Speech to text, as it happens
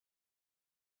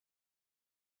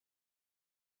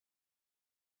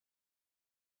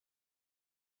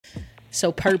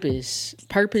So purpose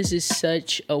is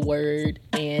such a word,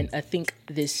 and I think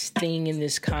this thing and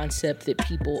this concept that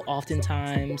people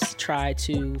oftentimes try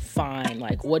to find,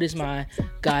 like, what is my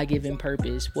God-given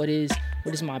purpose? What is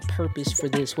my purpose for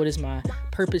this? What is my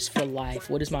purpose for life?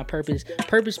 What is my purpose?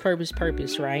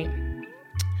 Purpose, right?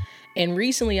 And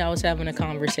recently I was having a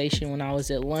conversation when I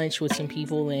was at lunch with some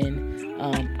people, and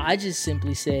I just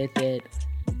simply said that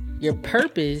your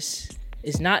purpose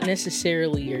is not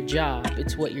necessarily your job.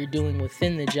 It's what you're doing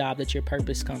within the job that your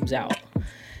purpose comes out.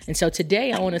 And so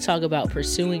today I want to talk about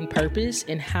pursuing purpose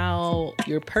and how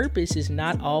your purpose is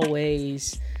not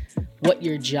always what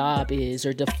your job is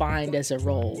or defined as a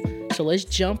role. So let's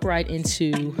jump right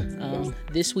into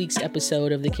this week's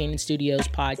episode of the Canaan Studios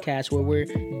podcast, where we're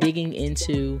digging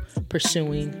into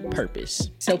pursuing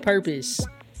purpose. So purpose,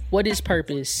 what is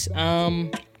purpose?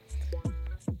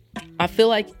 I feel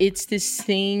like it's this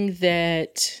thing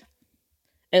that,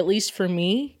 at least for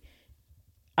me,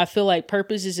 I feel like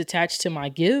purpose is attached to my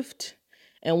gift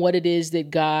and what it is that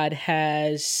God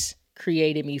has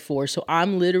created me for. So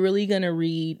I'm literally going to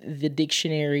read the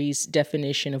dictionary's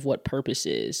definition of what purpose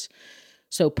is.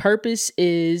 So purpose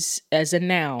is, as a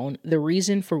noun, the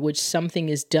reason for which something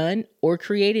is done or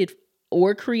created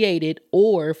or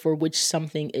for which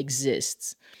something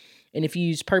exists. And if you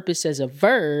use purpose as a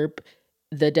verb,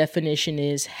 the definition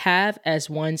is have as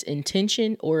one's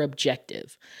intention or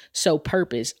objective. So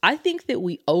purpose, I think that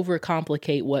we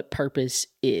overcomplicate what purpose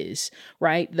is,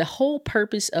 right? The whole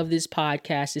purpose of this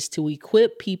podcast is to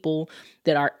equip people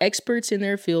that are experts in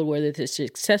their field, whether they're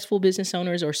successful business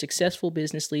owners or successful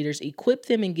business leaders, equip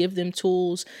them and give them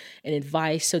tools and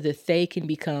advice so that they can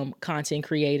become content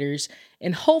creators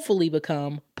and hopefully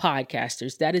become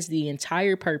podcasters. That is the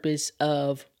entire purpose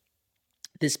of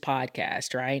this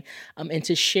podcast, right? And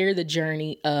to share the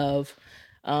journey of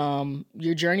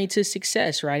your journey to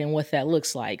success, right? And what that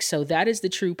looks like. So that is the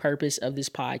true purpose of this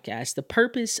podcast. The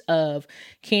purpose of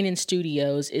Canaan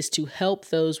Studios is to help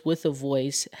those with a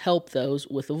voice,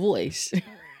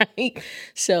 right?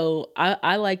 So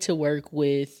I like to work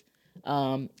with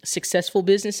successful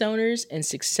business owners and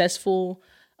successful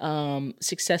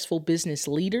business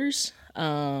leaders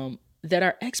that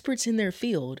are experts in their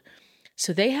field.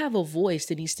 So they have a voice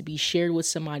that needs to be shared with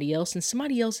somebody else, and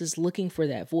somebody else is looking for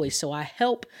that voice. So I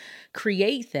help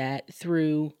create that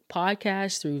through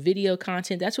podcasts, through video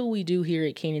content. That's what we do here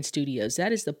at Canaan Studios.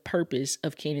 That is the purpose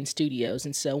of Canaan Studios.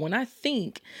 And so when I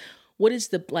think, what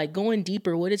is going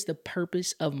deeper, what is the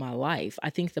purpose of my life? I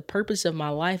think the purpose of my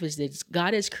life is that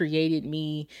God has created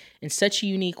me in such a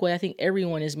unique way. I think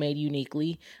everyone is made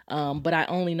uniquely, but I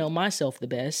only know myself the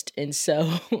best. And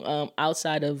so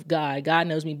outside of God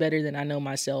knows me better than I know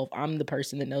myself. I'm the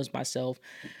person that knows myself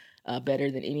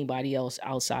better than anybody else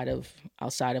outside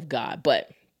of God. But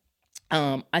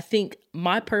I think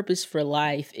my purpose for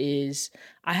life is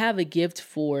I have a gift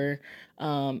for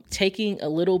taking a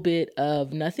little bit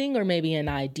of nothing or maybe an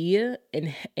idea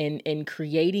and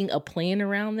creating a plan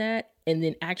around that and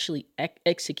then actually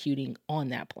executing on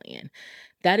that plan.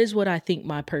 That is what I think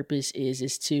my purpose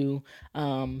is to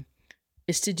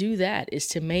do that, is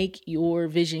to make your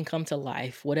vision come to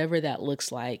life, whatever that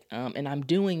looks like. And I'm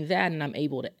doing that, and I'm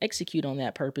able to execute on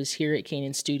that purpose here at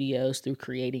Canaan Studios through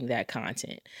creating that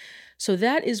content. So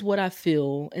that is what I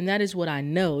feel, and that is what I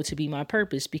know to be my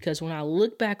purpose, because when I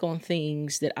look back on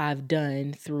things that I've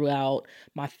done throughout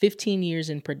my 15 years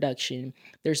in production,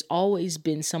 there's always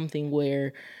been something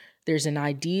where there's an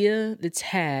idea that's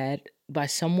had by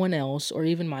someone else or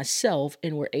even myself,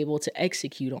 and we're able to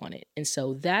execute on it. And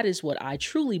so that is what I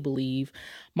truly believe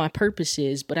my purpose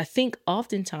is. But I think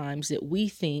oftentimes that we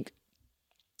think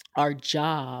our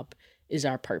job is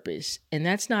our purpose, and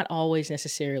that's not always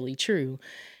necessarily true.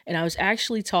 And I was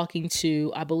actually talking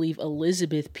to, I believe,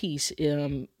 Elizabeth Peace.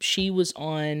 She was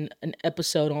on an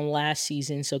episode on last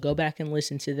season, so go back and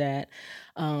listen to that.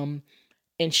 And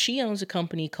she owns a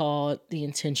company called The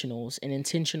Intentionals, an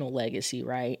intentional legacy,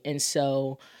 right? And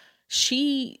so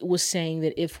she was saying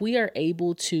that if we are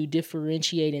able to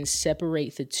differentiate and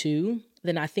separate the two,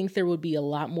 then I think there would be a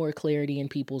lot more clarity in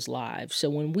people's lives. So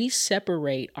when we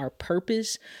separate our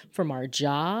purpose from our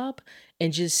job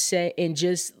and just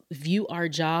view our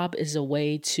job as a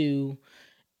way to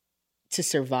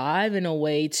survive and a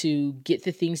way to get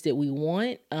the things that we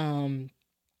want,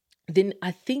 then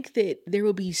I think that there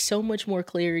will be so much more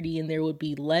clarity, and there would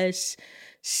be less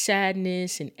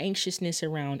sadness and anxiousness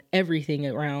around everything,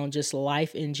 around just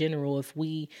life in general, if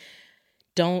we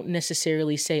don't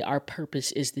necessarily say our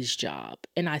purpose is this job.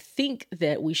 And I think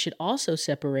that we should also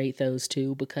separate those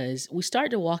two, because we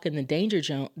start to walk in the danger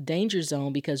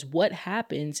zone, because what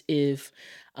happens if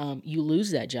you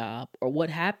lose that job? Or what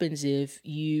happens if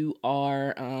you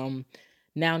are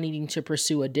now needing to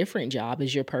pursue a different job?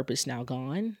 Is your purpose now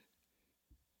gone?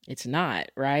 It's not,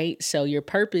 right? So your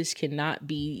purpose cannot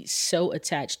be so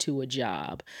attached to a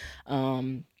job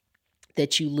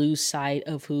that you lose sight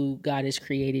of who God has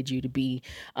created you to be.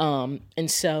 And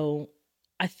so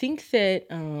I think that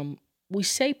we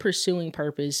say pursuing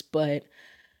purpose, but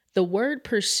the word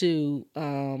pursue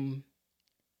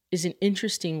is an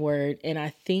interesting word. And I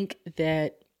think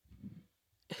that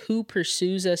who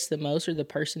pursues us the most, or the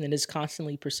person that is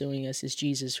constantly pursuing us, is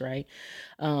Jesus, right?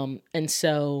 And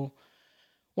so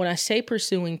when I say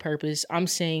pursuing purpose, I'm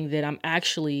saying that I'm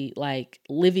actually like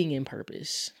living in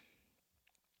purpose.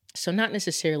 So not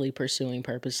necessarily pursuing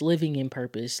purpose, living in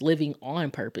purpose, living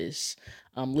on purpose,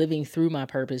 living through my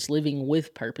purpose, living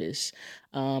with purpose.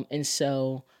 And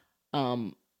so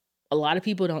a lot of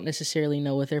people don't necessarily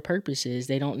know what their purpose is.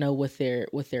 They don't know what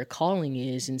their calling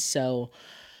is. And so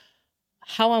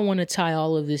how I want to tie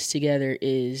all of this together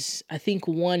is, I think,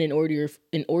 one, in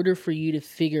order for you to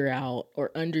figure out or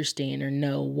understand or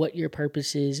know what your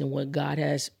purpose is and what God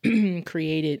has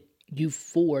created you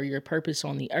for, your purpose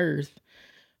on the earth,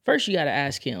 first you got to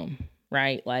ask him,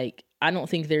 right? Like, I don't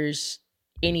think there's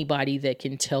anybody that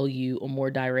can tell you a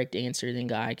more direct answer than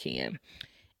God can.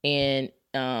 And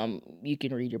you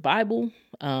can read your Bible,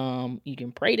 you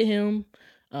can pray to him,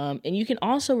 and you can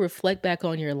also reflect back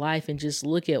on your life and just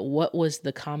look at what was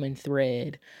the common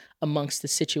thread amongst the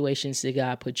situations that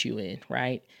God put you in,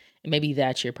 right? And maybe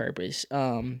that's your purpose.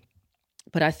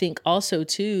 But I think also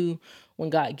too, when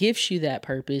God gives you that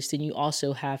purpose, then you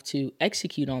also have to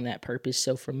execute on that purpose.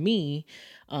 So for me,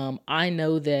 I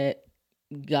know that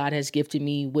God has gifted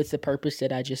me with the purpose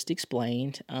that I just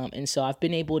explained. And so I've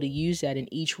been able to use that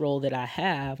in each role that I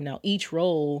have. Now, each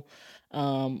role,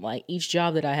 like each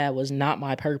job that I had was not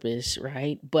my purpose,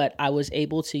 right? But I was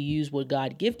able to use what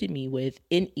God gifted me with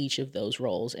in each of those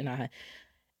roles.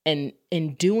 And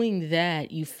in doing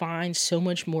that, you find so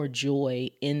much more joy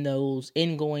in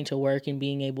going to work and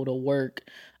being able to work,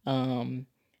 and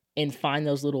find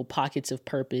those little pockets of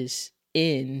purpose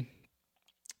in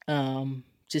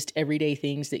just everyday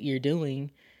things that you're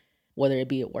doing, whether it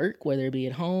be at work, whether it be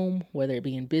at home, whether it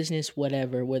be in business,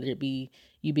 whatever, whether it be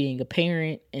you being a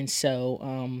parent. And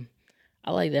so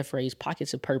I like that phrase,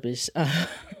 pockets of purpose.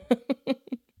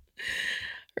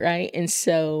 Right. And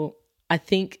so I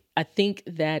think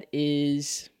that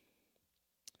is,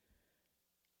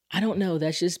 I don't know,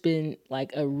 that's just been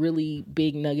like a really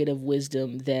big nugget of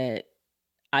wisdom that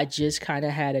I just kind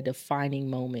of had a defining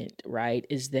moment, right?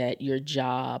 Is that your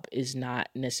job is not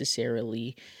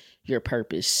necessarily your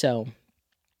purpose. So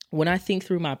when I think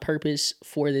through my purpose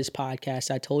for this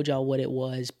podcast, I told y'all what it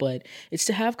was, but it's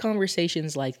to have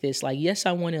conversations like this. Like, yes,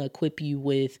 I want to equip you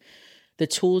with the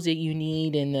tools that you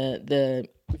need and the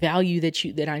value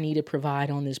that I need to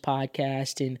provide on this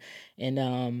podcast,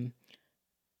 and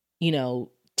you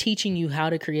know, teaching you how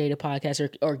to create a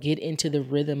podcast, or get into the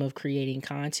rhythm of creating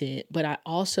content. But I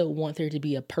also want there to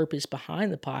be a purpose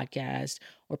behind the podcast,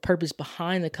 or purpose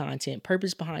behind the content,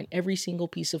 purpose behind every single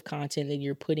piece of content that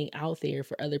you're putting out there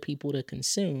for other people to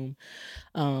consume.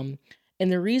 And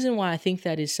the reason why I think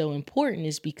that is so important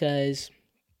is because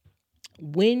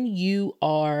when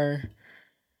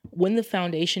the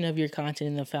foundation of your content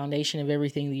and the foundation of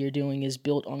everything that you're doing is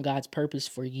built on God's purpose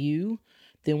for you,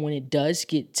 then when it does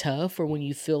get tough, or when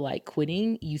you feel like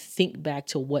quitting, you think back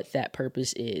to what that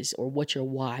purpose is, or what your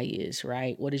why is,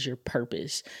 right? What is your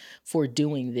purpose for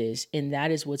doing this? And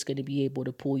that is what's going to be able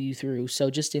to pull you through.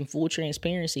 So just in full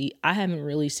transparency, I haven't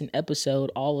released an episode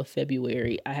all of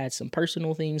February. I had some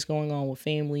personal things going on with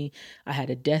family. I had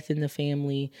a death in the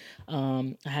family.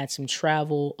 I had some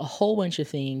travel, a whole bunch of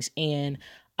things. And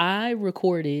I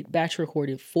batch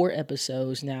recorded 4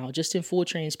 episodes. Now, just in full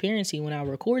transparency, when I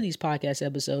record these podcast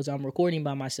episodes, I'm recording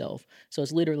by myself. So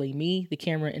it's literally me, the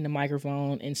camera, and the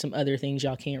microphone, and some other things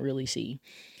y'all can't really see.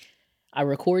 I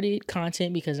recorded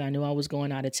content because I knew I was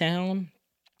going out of town.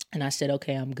 And I said,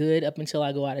 okay, I'm good up until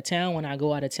I go out of town. When I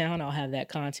go out of town, I'll have that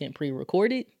content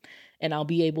pre-recorded and I'll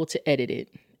be able to edit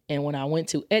it. And when I went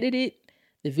to edit it,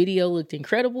 the video looked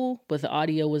incredible, but the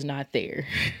audio was not there.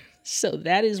 So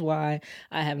that is why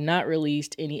I have not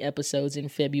released any episodes in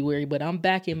February, but I'm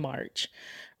back in March,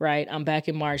 right? I'm back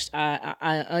in March.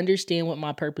 I understand what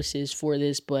my purpose is for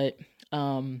this, but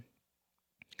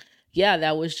yeah,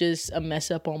 that was just a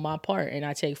mess up on my part, and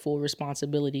I take full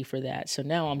responsibility for that. So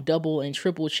now I'm double and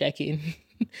triple checking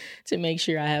to make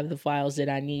sure I have the files that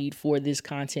I need for this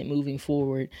content moving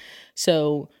forward.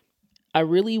 So I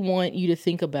really want you to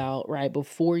think about, right,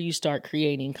 before you start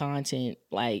creating content,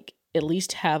 like at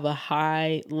least have a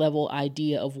high level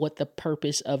idea of what the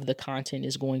purpose of the content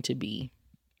is going to be.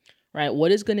 Right?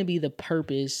 What is going to be the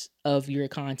purpose of your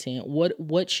content?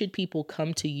 What should people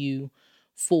come to you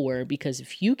for? Because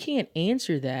if you can't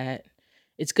answer that,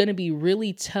 it's going to be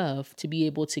really tough to be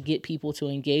able to get people to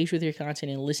engage with your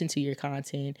content and listen to your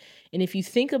content. And if you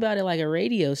think about it like a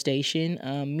radio station,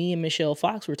 me and Michelle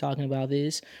Fox were talking about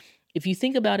this. If you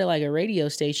think about it like a radio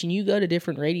station, you go to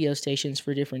different radio stations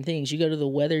for different things. You go to the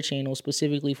weather channel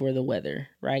specifically for the weather,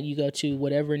 right? You go to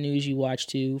whatever news you watch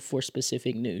to for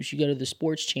specific news. You go to the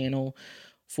sports channel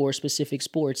for specific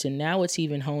sports. And now it's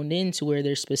even honed in to where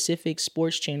there's specific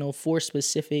sports channel for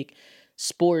specific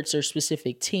sports or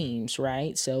specific teams,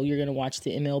 right? So you're going to watch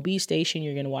the MLB station,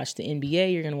 you're going to watch the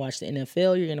NBA, you're going to watch the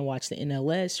NFL, you're going to watch the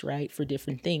NLS, right? For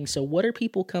different things. So what are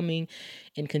people coming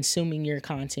and consuming your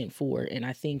content for? And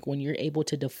I think when you're able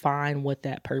to define what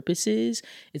that purpose is,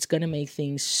 it's going to make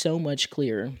things so much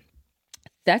clearer.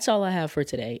 That's all I have for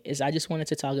today. Is I just wanted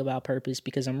to talk about purpose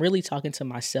because I'm really talking to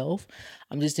myself.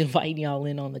 I'm just inviting y'all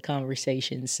in on the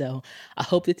conversation. So I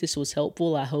hope that this was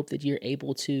helpful. I hope that you're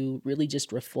able to really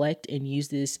just reflect and use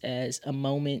this as a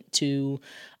moment to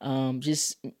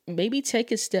just maybe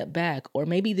take a step back, or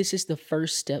maybe this is the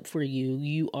first step for you.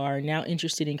 You are now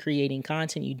interested in creating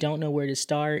content. You don't know where to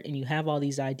start and you have all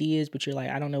these ideas, but you're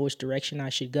like, I don't know which direction I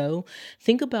should go.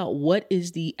 Think about what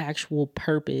is the actual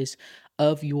purpose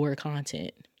of your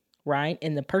content, right?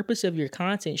 And the purpose of your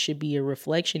content should be a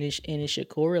reflection, and it should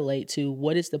correlate to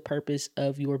what is the purpose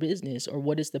of your business, or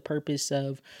what is the purpose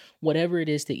of whatever it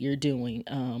is that you're doing.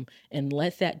 And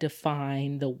let that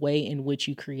define the way in which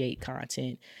you create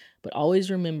content. But always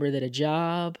remember that a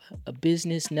job, a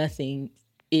business, nothing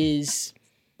is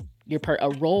a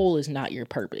role is not your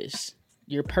purpose.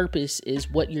 Your purpose is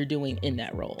what you're doing in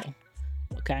that role.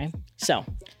 Okay. So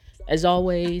as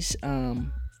always,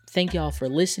 thank y'all for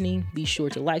listening. Be sure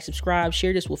to like, subscribe,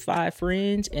 share this with 5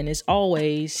 friends. And as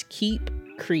always, keep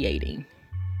creating.